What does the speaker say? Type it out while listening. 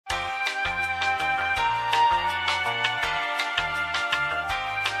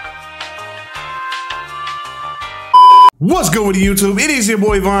What's good with YouTube? It is your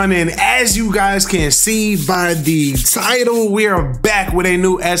boy Vaughn, and as you guys can see by the title, we are back with a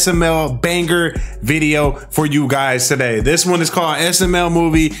new SML banger video for you guys today. This one is called SML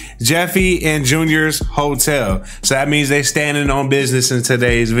movie Jeffy and Junior's Hotel. So that means they standing on business in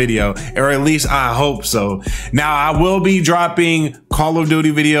today's video, or at least I hope so. Now I will be dropping Call of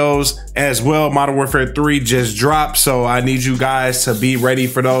Duty videos as well. Modern Warfare 3 just dropped, so I need you guys to be ready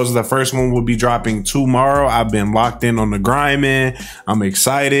for those. The first one will be dropping tomorrow. I've been locked in on the grind, man. I'm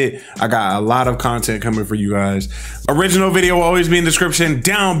excited. I got a lot of content coming for you guys. Original video will always be in the description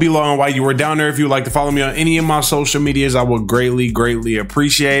down below. And while you were down there, if you'd like to follow me on any of my social medias, I would greatly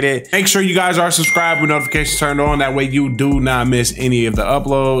appreciate it. Make sure you guys are subscribed with notifications turned on. That way you do not miss any of the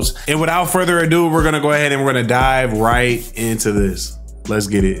uploads. And without further ado, we're gonna go ahead and we're gonna dive right into this. Let's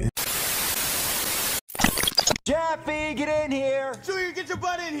get it. Jeffy, get in here! Junior, get your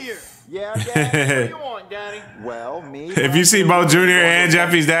butt in here! Yeah, Daddy. What do you want, Daddy? Well, me. If you see both Junior and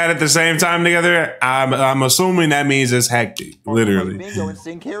Jeffy's dad at the same time together, I'm assuming that means it's hectic, literally. Bingo and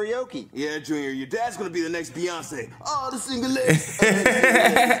sing karaoke. Yeah, Junior, your dad's gonna be the next Beyonce. Oh, the single ladies.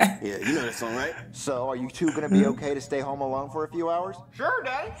 Yeah, you know that song, right? So, are you two gonna be okay to stay home alone for a few hours? Sure,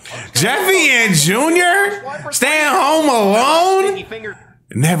 Daddy. Jeffy and Junior staying home alone?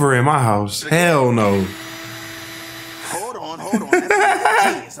 Never in my house. Hell no. Hold on. That's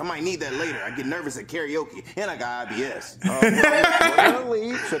genius. I might need that later. I get nervous at karaoke, and I got IBS. We're gonna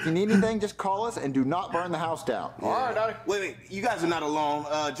leave, so if you need anything, just call us and do not burn the house down. All right, Daddy. Wait, you guys are not alone.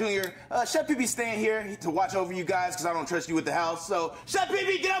 Junior, Chef Pee staying here to watch over you guys because I don't trust you with the house. So, Chef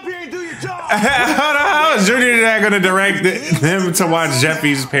Pee, get up here and do your job. How is Junior and Dad gonna direct him to watch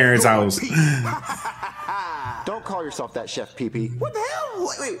Jeffy's parents' house? Don't call yourself that, Chef Pee. What the hell?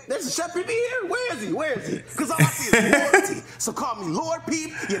 Wait, there's a Chef Pee here? Where is he? Because all I see is loyalty. So call me Lord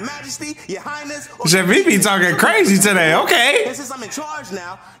Peep, Your Majesty, Your Highness. Chef Pee talking crazy today, okay. And since I'm in charge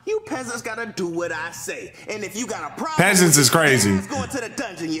now, you peasants gotta do what I say. And if you got a problem, peasants is crazy. Let's go into the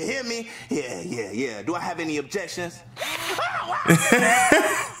dungeon, you hear me? Yeah. Do I have any objections?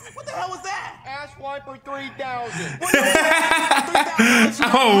 What the hell was that? Ass Wiper 3000.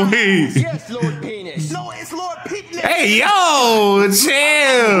 Oh, wait. Yes, Lord Penis. No, it's Lord Peep. Hey, yo,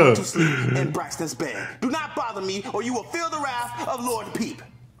 chill. To sleep in Braxton's bed. Do not bother me, or you will feel the wrath of Lord Peep.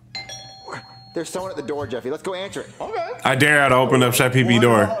 There's someone at the door, Jeffy. Let's go answer it. Okay. I dare you to open up Chef Pee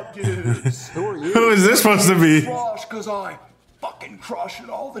door. Who are you? Who is this supposed to be? Because I fucking crush it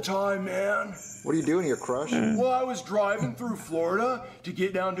all the time, man. What are you doing here, Crush? Well, I was driving through Florida to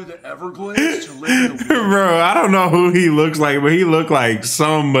get down to the Everglades to live in the woods. Bro, I don't know who he looks like, but he look like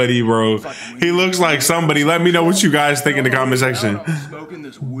somebody, bro. He looks like somebody. Let me know what you guys think in the comment section. I was smoking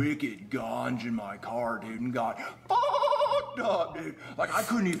this wicked ganj in my car, dude, and got fucked up, dude. Like, I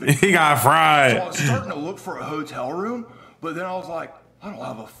couldn't even... He got fried. So I was starting to look for a hotel room, but then I was like, I don't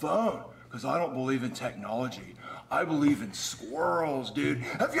have a phone, because I don't believe in technology. I believe in squirrels, dude.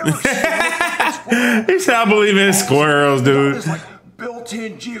 Have you ever seen a squirrel? He said, I believe in squirrels, dude. This like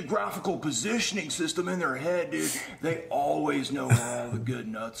built-in geographical positioning system in their head, dude. They always know where all the good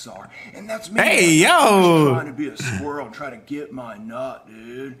nuts are, and that's me. Hey, yo. I'm trying to be a squirrel and try to get my nut,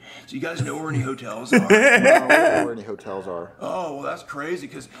 dude. So you guys know where any hotels are? No, we don't know where any hotels are. Oh, well, that's crazy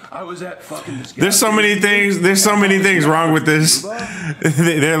because I was at fucking this guy. There's so many things wrong with this.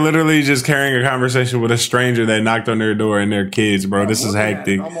 They're literally just carrying a conversation with a stranger that knocked on their door and their kids, bro. This is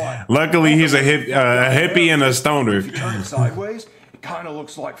hectic. Luckily, he's a hippie and a stoner. If you turn it sideways, it kind of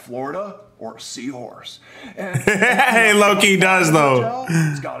looks like Florida or a seahorse. And Hey, Loki does though.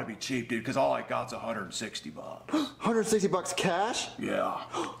 It's got to be cheap, dude, because all I got's $160. 160 bucks cash? Yeah.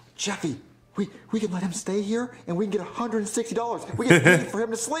 Jeffy, we can let him stay here and we can get $160. We get paid for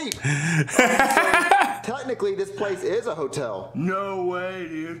him to sleep. So technically, this place is a hotel. No way,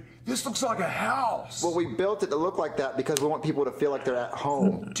 dude. This looks like a house. Well, we built it to look like that because we want people to feel like they're at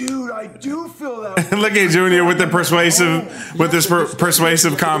home. Dude, I do feel that way. Look at Junior with the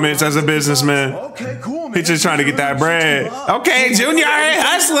persuasive comments as a businessman. Okay, cool, man. He's just trying to get that bread. Okay, Junior,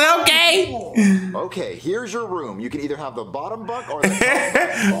 hustling. Okay. Okay, here's your room. You can either have the bottom bunk or the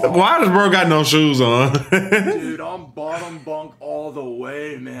top bunk. Why does bro got no shoes on? Dude, I'm bottom bunk all the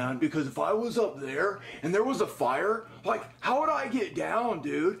way, man. Because if I was up there and there was a fire, like, how would I get down,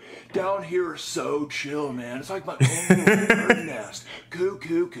 dude? Down here is so chill, man. It's like my own little bird nest.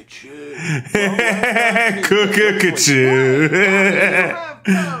 Cuckoo, ka-choo. Cuckoo, ka-choo.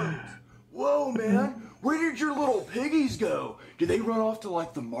 Whoa, man. Where did your little piggies go? Did they run off to,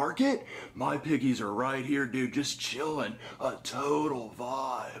 like, the market? My piggies are right here, dude, just chilling. A total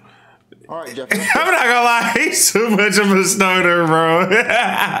vibe. All right, Jeffy. I'm not gonna lie, he's too much of a stoner, bro.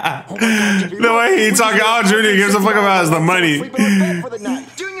 The way he talking, all Junior gives a fuck about is the money.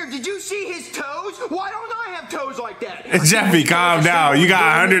 Junior, did you see his toes? Why don't I have toes like that? Jeffy, calm down. You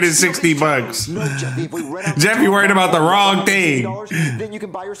got 160 bucks. No, Jeffy, if we rent out Jeffy worried about the wrong thing. Then you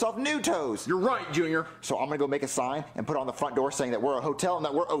can buy yourself new toes. You're right, Junior. So I'm gonna go make a sign and put it on the front door saying that we're a hotel and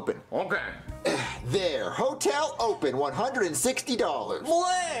that we're open. Okay. There, hotel open, $160.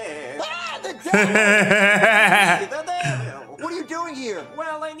 Ah, the devil! The devil. What are you doing here?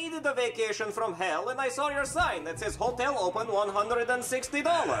 Well, I needed a vacation from hell, and I saw your sign that says hotel open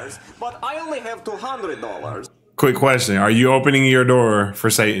 $160, but I only have $200. Quick question. Are you opening your door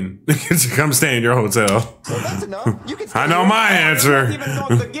for Satan to come stay in your hotel? So that's enough. You can I know my answer. You're not even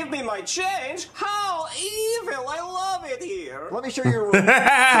going to give me my change? How evil! I love it here. Let me show you your room. So I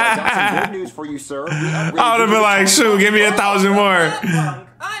got some good news for you, sir. I would have been like, shoot, give me 1,000 more.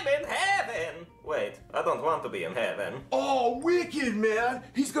 I'm in heaven. Wait, I don't want to be in heaven. Oh, wicked, man.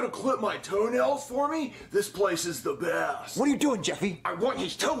 He's gonna clip my toenails for me? This place is the best. What are you doing, Jeffy? I want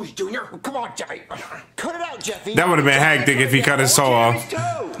his toes, Junior. Come on, Jeffy. Cut it out, Jeffy. That would have been hectic if he cut his toe off.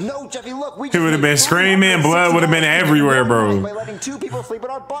 No, Jeffy, look. He would have been screaming. Blood would have been everywhere, bro. By letting two people sleep in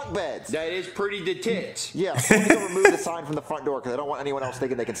our bunk beds. That is pretty detached. Yeah, so I'm gonna remove the sign from the front door because I don't want anyone else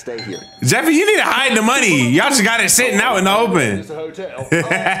thinking they can stay here. Jeffy, you need to hide the money. Y'all just got it sitting out in the open. It's a hotel.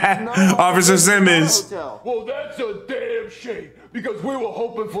 Officer Simmons. Hotel. Well, that's a damn shame, because we were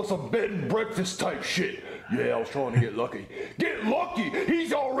hoping for some bed and breakfast type shit. Yeah, I was trying to get lucky. Get lucky?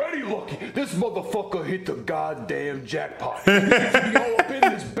 He's already lucky. This motherfucker hit the goddamn jackpot. He gets to be all up in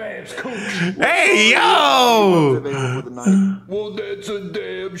this Bab's cooch. Hey, yo! Available for the night. Well, that's a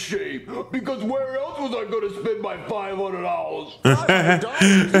damn shame, because where else was I going to spend my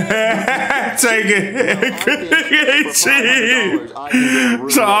 $500? Take it.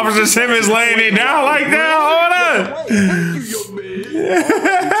 So Officer Simmons laying it down like that? Hold up. Thank you, young man.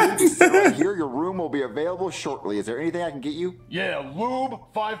 Right here, your room will be available shortly. Is there anything I can get you? Yeah, lube,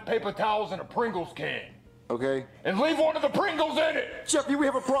 5 paper towels, and a Pringles can. Okay. And leave one of the Pringles in it. Jeffy, we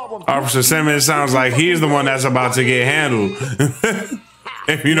have a problem. Officer Simmons sounds like he's the one that's about to get handled.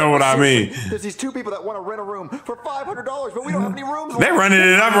 If you know what I mean. There's these two people that want to rent a room for $500, but we don't have any rooms. They're running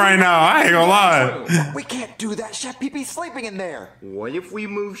it up right now. I ain't gonna lie. We can't do that. Chef Pee-Pee's sleeping in there. What if we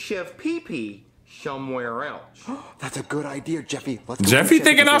move Chef Pee-Pee somewhere else? That's a good idea, Jeffy. Let's go Jeffy to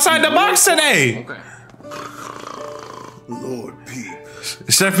thinking Chef outside the box today. Okay. Lord Pete.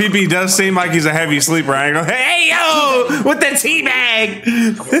 Chef Pee-Pee does seem like he's a heavy sleeper. I ain't gonna. Hey, yo! With the tea bag!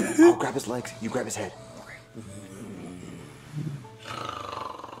 Okay, I'll grab his legs. You grab his head.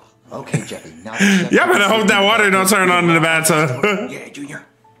 Okay, Jeffy. Now Y'all better hope that water don't turn on in the bathtub. Yeah, Junior.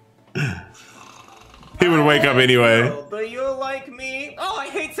 He would wake up anyway. Oh, do you like me? Oh, I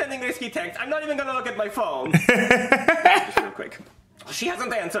hate sending risky texts. I'm not even gonna look at my phone. Just real quick. She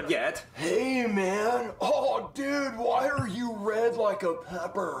hasn't answered yet. Hey, man. Oh, dude, why are you red like a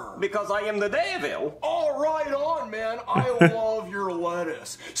pepper? Because I am the devil. All right on, man. I love your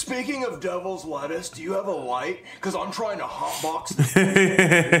lettuce. Speaking of devil's lettuce, do you have a light? Because I'm trying to hotbox this. Do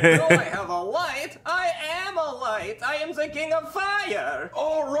I have a light? I am a light. I am the king of fire.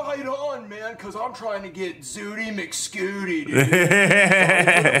 All right on, man, because I'm trying to get Zooty McScooty, dude.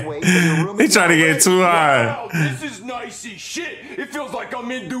 He's trying to get too high. Wow, this is nice as shit. It feels like I'm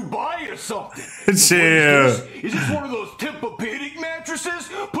in Dubai or something. Chill. Is this one of those Tempur-Pedic mattresses?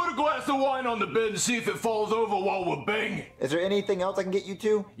 Put a glass of wine on the bed and see if it falls over while we're banging. Is there anything else I can get you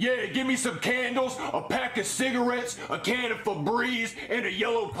to? Yeah, give me some candles, a pack of cigarettes, a can of Febreze, and a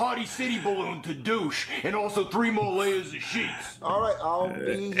yellow Potty City balloon to douche, and also 3 more layers of sheets. All right, I'll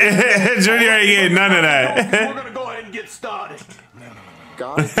be. Junior ain't getting none of that. We're gonna go ahead and get started.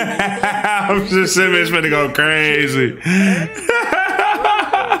 Guys, Officer Simmons finna go crazy.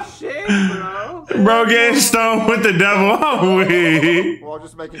 Shit, bro. Bro getting stoned with the devil. Oh, we. well,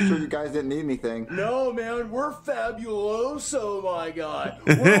 just making sure you guys didn't need anything. No, man, we're fabuloso, my guy.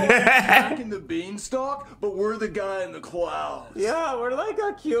 We're like Jack in the Beanstalk, but we're the guy in the clouds. Yeah, we're like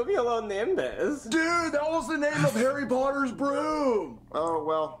a cumulonimbus. Dude, that was the name of Harry Potter's broom. Oh,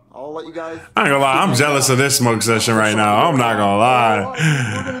 well, I'll let you guys. I ain't gonna lie, I'm jealous of this smoke session right now. I'm not gonna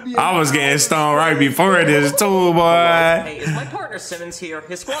lie. I was getting stoned right before this too, boy. Hey, is my partner Simmons here?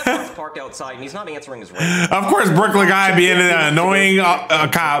 His squad car's parked outside and he's not answering his ring. Of course, Brooklyn guy being an annoying cop,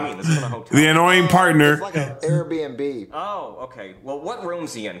 the annoying partner. It's like an Airbnb. Oh, okay. Well, what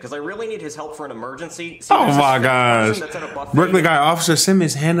room's he in? Because I really need his help for an emergency. See, Oh there's my this gosh. person that's at a buffet Brooklyn guy, Officer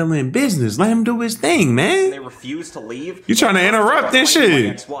Simmons handling business. Let him do his thing, and man. they refuse to leave. You trying to interrupt this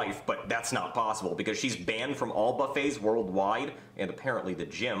shit. My wife, but that's not possible because she's banned from all buffets worldwide and apparently the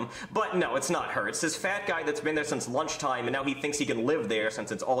gym. But no, it's not her. It's this fat guy that's been there since lunchtime and now he thinks he can live there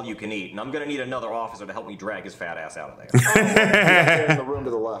since it's all you can eat. And I'm gonna need another officer to help me drag his fat ass out of there. In the room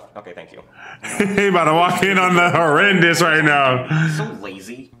to the left. Okay, thank you. He about to walk in on the horrendous right now. So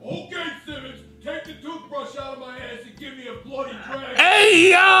lazy. Okay, Simmons, take the toothbrush out of my ass and give me a bloody drag.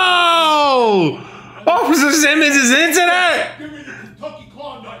 Hey, yo! Officer Simmons is into that? Give me the Kentucky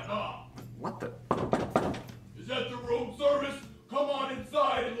Klondike now. What the? Is that the room service? Come on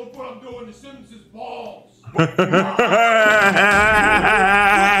inside and look what I'm doing to Simmons' balls. Look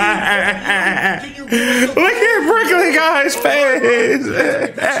at Brooklyn guy's face.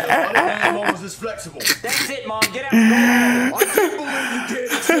 Almost as flexible. That's it, Mom. Get out. I can't believe you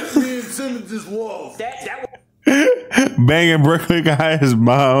can't accept me and Simmons' love. Banging Brooklyn guy's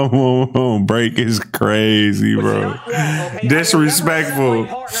mom on break is crazy, bro. Okay, Disrespectful. My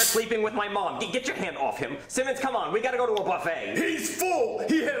partner sleeping with my mom. Get your hand off him. Simmons, come on. We gotta go to a buffet. He's full.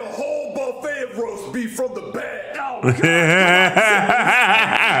 He had a whole buffet of roast beef from the bag. Oh, God.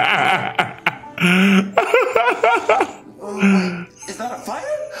 Is that a fire?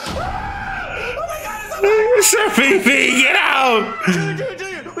 Oh my God, it's a fire! Jeffy, get out!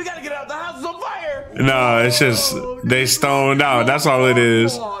 Junior, we gotta get out. The house is on fire. No, it's just they stoned out. That's all it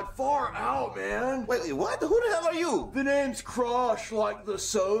is. Far out, man. Wait, what? Who the hell are you? The name's Crush, like the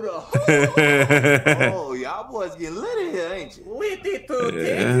soda. Oh, y'all boys getting lit in here, ain't you? Litty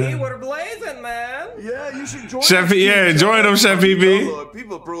tooty, we're blazing, man. Yeah, you should join Chef, yeah, join him, Chef PP. Lord,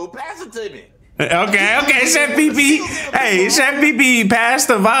 people approve. Pass it to me. Okay, Chef PP. Hey, Chef PP, pass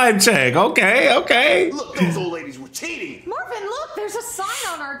the vibe check. Okay. Look, those old ladies were cheating. Marvin, look, there's a sign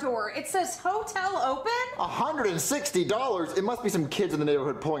on our door. It says hotel open. $160? It must be some kids in the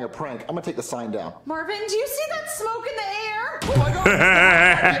neighborhood pulling a prank. I'm gonna take the sign down. Marvin, do you see that smoke in the air? Oh my God!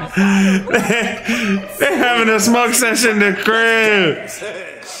 They're having a smoke session in the crib.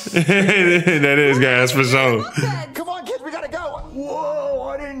 That is gas for sure. Come on, kids, we gotta go. Whoa,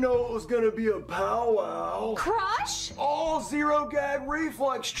 I didn't know it was gonna be a powwow. Crush? Oh, zero gag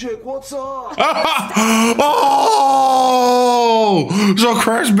reflex chick, what's up? Oh, so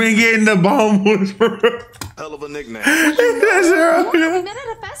Crush been getting the bomb whisperer. Hell of a nickname. We met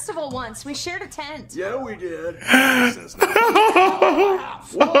at a festival once. We shared a tent. Yeah, we did. Well,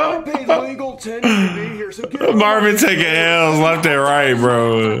 I paid legal tender to be here, so get Marvin taking L's left and right, I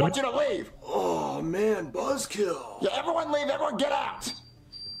bro. want you to leave. Oh, man, buzzkill. Yeah, everyone leave. Everyone get out.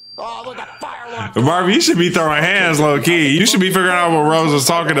 Oh, look at fire alarm. Marvin, you should be throwing hands low key. You should be figuring out what Rose was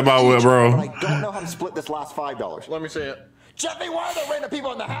talking about with, bro. I don't know how to split this last $5. Let me see it. Jeffy, why are there random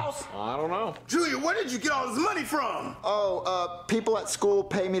people in the house? I don't know. Junior, where did you get all this money from? Oh, people at school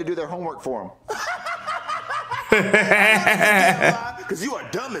pay me to do their homework for them. Because you are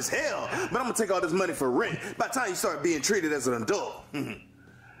dumb as hell. But I'm going to take all this money for rent by the time you start being treated as an adult.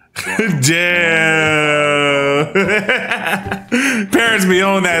 Damn. Parents be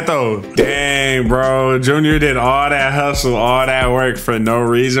on that though. Dang, bro. Junior did all that hustle, all that work for no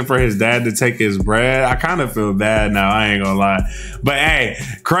reason for his dad to take his bread. I kind of feel bad now. I ain't gonna lie. But hey,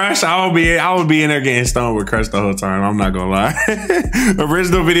 Crush, I would be in there getting stoned with Crush the whole time. I'm not gonna lie.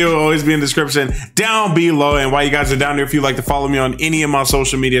 Original video will always be in the description down below. And while you guys are down there, if you'd like to follow me on any of my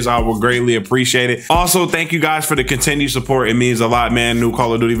social medias, I will greatly appreciate it. Also, thank you guys for the continued support. It means a lot, man. New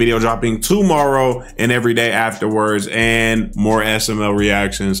Call of Duty video dropping tomorrow and every day afterwards, and more SML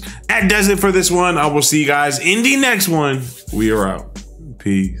reactions. That does it for this one. I will see you guys in the next one. We are out.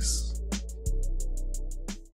 Peace.